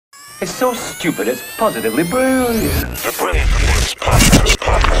It's so stupid, it's positively brilliant. The Brain Force Podcast.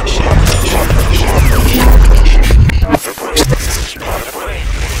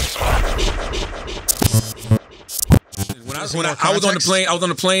 When I was on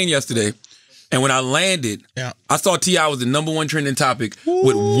the plane yesterday, and when I landed, I saw T.I. was the #1 trending topic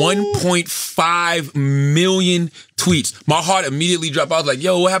with 1.5 million tweets. My heart immediately dropped. I was like,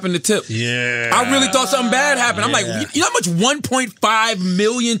 yo, what happened to Tip? Yeah. I really thought something bad happened. I'm like, you know how much 1.5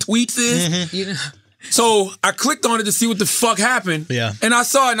 million tweets is? Mm-hmm. You know. So I clicked on it to see what the fuck happened. Yeah. And I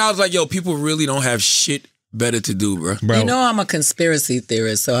saw it and I was like, yo, people really don't have shit better to do, bro. You know I'm a conspiracy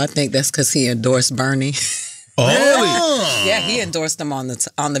theorist, so I think that's because he endorsed Bernie. Oh. Really? Yeah, he endorsed him on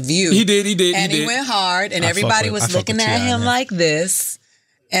the View. He did. And he went hard, and everybody was looking at him like this.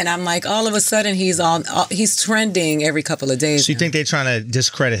 And I'm like, all of a sudden, he's trending every couple of days. So you think they're trying to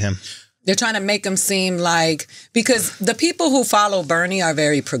discredit him? They're trying to make him seem like, because the people who follow Bernie are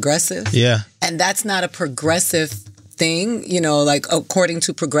very progressive. Yeah. And that's not a progressive thing. You know, like according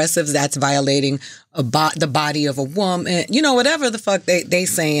to progressives, that's violating the body of a woman. You know, whatever the fuck they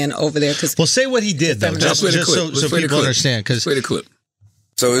saying over there. Well, say what he did, though, just so people understand. Play the clip.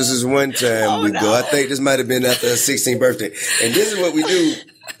 So this is one time we go. I think this might have been after her 16th birthday. And this is what we do.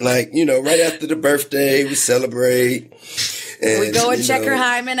 Like, you know, right after the birthday, we celebrate. And, we go and check her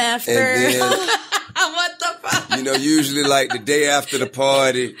hymen after. And then, what the fuck? You know, usually like the day after the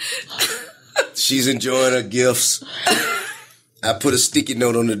party, she's enjoying her gifts. I put a sticky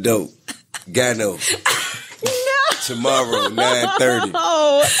note on the door. Gano. Tomorrow, 9:30.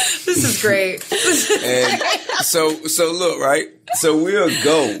 Oh, this is great. And so look, right? So we'll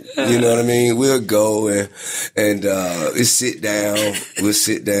go, you know what I mean? We'll go and we'll sit down,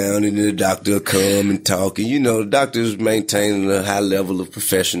 and the doctor will come and talk. And, you know, the doctor's maintaining a high level of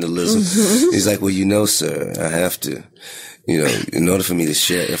professionalism. Mm-hmm. He's like, well, you know, sir, I have to, you know, in order for me to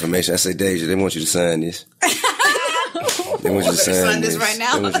share information. I say, Deja, they want you to sign this. They want you to sign this right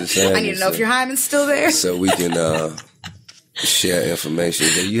now. I need to know if your hymen's still there. So we can share information.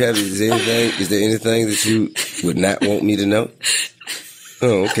 Is there anything that you would not want me to know?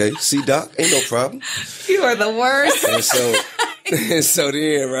 Oh, okay. See, Doc, ain't no problem. You are the worst. And so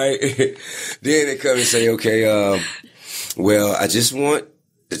then, right? Then they come and say, okay, well, I just want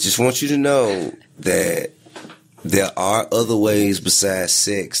you to know that there are other ways besides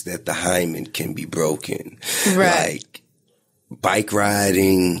sex that the hymen can be broken. Right. Like bike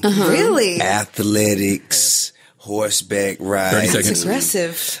riding. Really? Athletics. Horseback riding. That's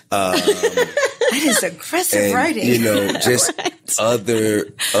aggressive. That is aggressive writing. You know, just other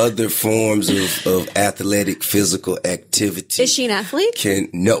forms of athletic physical activity. Is she an athlete?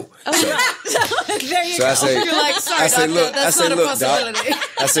 No. Oh, right. There you so go. I say, you're like, sorry, that's not a possibility. Doc.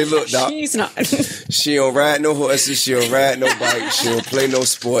 I say, look, Doc. She's not. She don't ride no horses. She don't ride no bike. She don't play no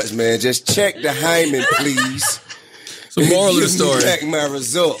sports, man. Just check the hymen, please. So moral of the story. Check my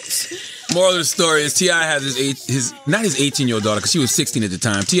results. Moral of the story is T.I. has his not his 18-year-old daughter, because she was 16 at the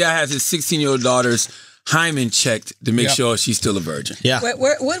time. T.I. has his 16-year-old daughter's hymen checked to make sure she's still a virgin. Yeah.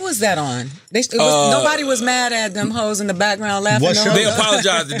 What was that on? Nobody was mad at them hoes in the background laughing. They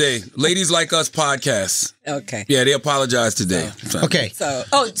apologized today. Ladies Like Us podcast. Okay. Yeah, they apologized today. Okay. So,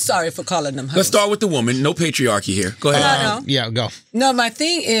 sorry for calling them hoes. Let's start with the woman. No patriarchy here. Go ahead. No. Yeah, go. No, my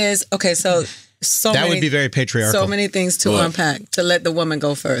thing is, okay, so that would be very patriarchal. So many things to unpack. To let the woman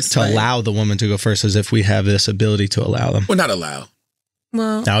go first. To allow the woman to go first, as if we have this ability to allow them. Well, not allow.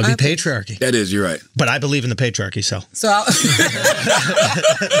 Well, that would be patriarchy. That is, you're right. But I believe in the patriarchy, so.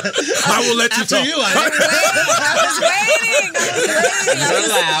 I will let you talk. I was waiting.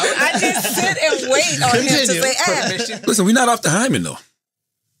 I just sit and wait on him to say, Listen, we're not off the hymen, though.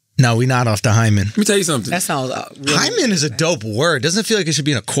 No, we're not off the hymen. Let me tell you something. That sounds really hymen is a dope word. Doesn't it feel like it should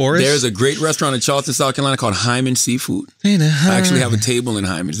be in a chorus? There's a great restaurant in Charleston, South Carolina called Hyman Seafood. I actually have a table in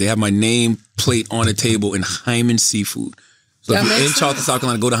Hyman's. They have my name plate on a table in Hyman Seafood. So if you're in Charleston, South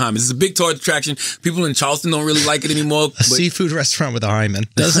Carolina, go to Hyman's. It's a big tourist attraction. People in Charleston don't really like it anymore. A seafood restaurant with a hymen.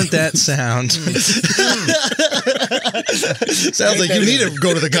 Doesn't that sound? Sounds like you need to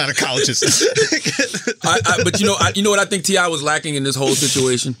go to the gynecologist. But you know what I think T.I. was lacking in this whole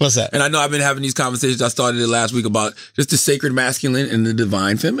situation? What's that? And I know I've been having these conversations. I started it last week about just the sacred masculine and the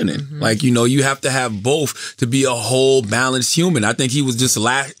divine feminine. Mm-hmm. Like, you have to have both to be a whole balanced human. I think he was just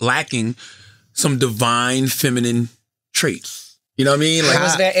lacking some divine feminine traits. You know what I mean?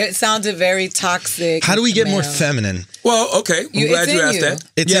 Like, it sounded very toxic. How do we get more feminine? Well, okay. I'm glad you asked that.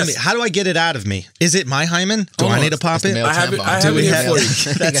 It's in me. How do I get it out of me? Is it my hymen? Do I need to pop it? I have it here for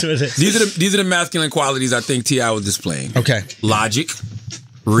you. That's what it is. These are the masculine qualities I think T.I. was displaying. Okay. Logic.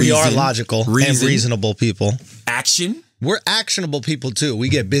 Reason. We are logical and reasonable people. Action. We're actionable people too. We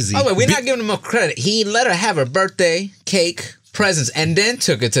get busy. Oh, wait, we're not giving him credit. He let her have her birthday cake, presents, and then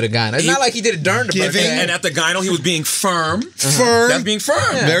took it to the gyno. It's not like he did it during the birthday. And at the gyno, he was being firm. Firm. That's being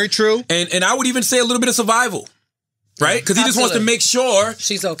firm. Yeah. Very true. And I would even say a little bit of survival. Right? Because he just wants to make sure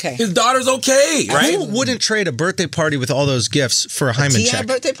she's okay. His daughter's okay, right? Who wouldn't trade a birthday party with all those gifts for a hymen check? A TI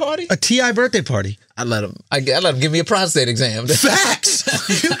birthday party? A TI birthday party. I let him give me a prostate exam.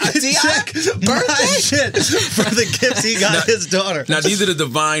 Facts. You could check birthday shit for the gifts he got his daughter. Now, these are the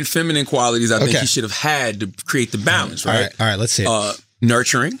divine feminine qualities I think he should have had to create the balance, right? All right, let's see it.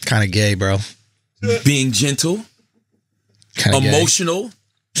 Nurturing. Kind of gay, bro. Being gentle. Kind of emotional.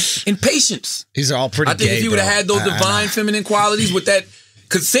 And patience. These are all pretty gay, I think if you would have had those divine feminine qualities with that,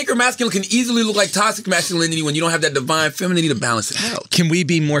 because sacred masculine can easily look like toxic masculinity when you don't have that divine femininity to balance it out. Can we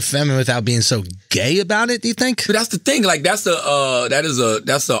be more feminine without being so gay about it, do you think? But that's the thing. Like, that's a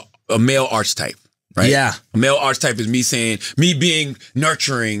male archetype, right? Yeah. A male archetype is me being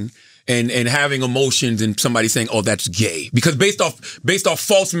nurturing and having emotions, and somebody saying, "Oh, that's gay," because based off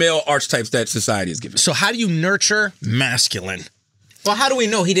false male archetypes that society has given. So how do you nurture masculine? Well, how do we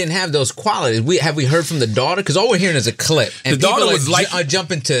know he didn't have those qualities? Have we heard from the daughter? Because all we're hearing is a clip, and the daughter was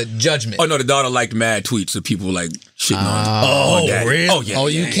jumping to judgment. Oh no, the daughter liked mad tweets of people like shitting on. Oh, really? Oh yeah. Oh,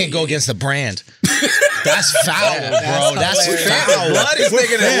 you can't go against the brand. That's foul, bro. That's foul. Blood is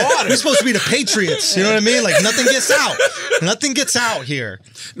thicker than water. We're supposed to be the Patriots. You know what I mean? Like, nothing gets out. Nothing gets out here.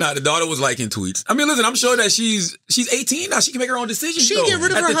 Nah, the daughter was liking tweets. I mean, listen, I'm sure that she's 18 now. She can make her own decisions. She can get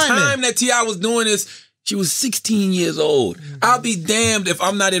rid of her hymen. At the time that T.I. was doing this, she was 16 years old. I'll be damned if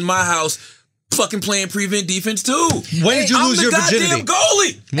I'm not in my house fucking playing prevent defense too. When did you lose your virginity? I'm the goddamn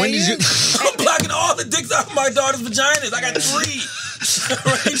goalie. When did you? I'm blocking all the dicks out of my daughter's vaginas. I got 3.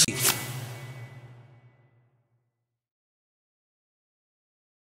 Right?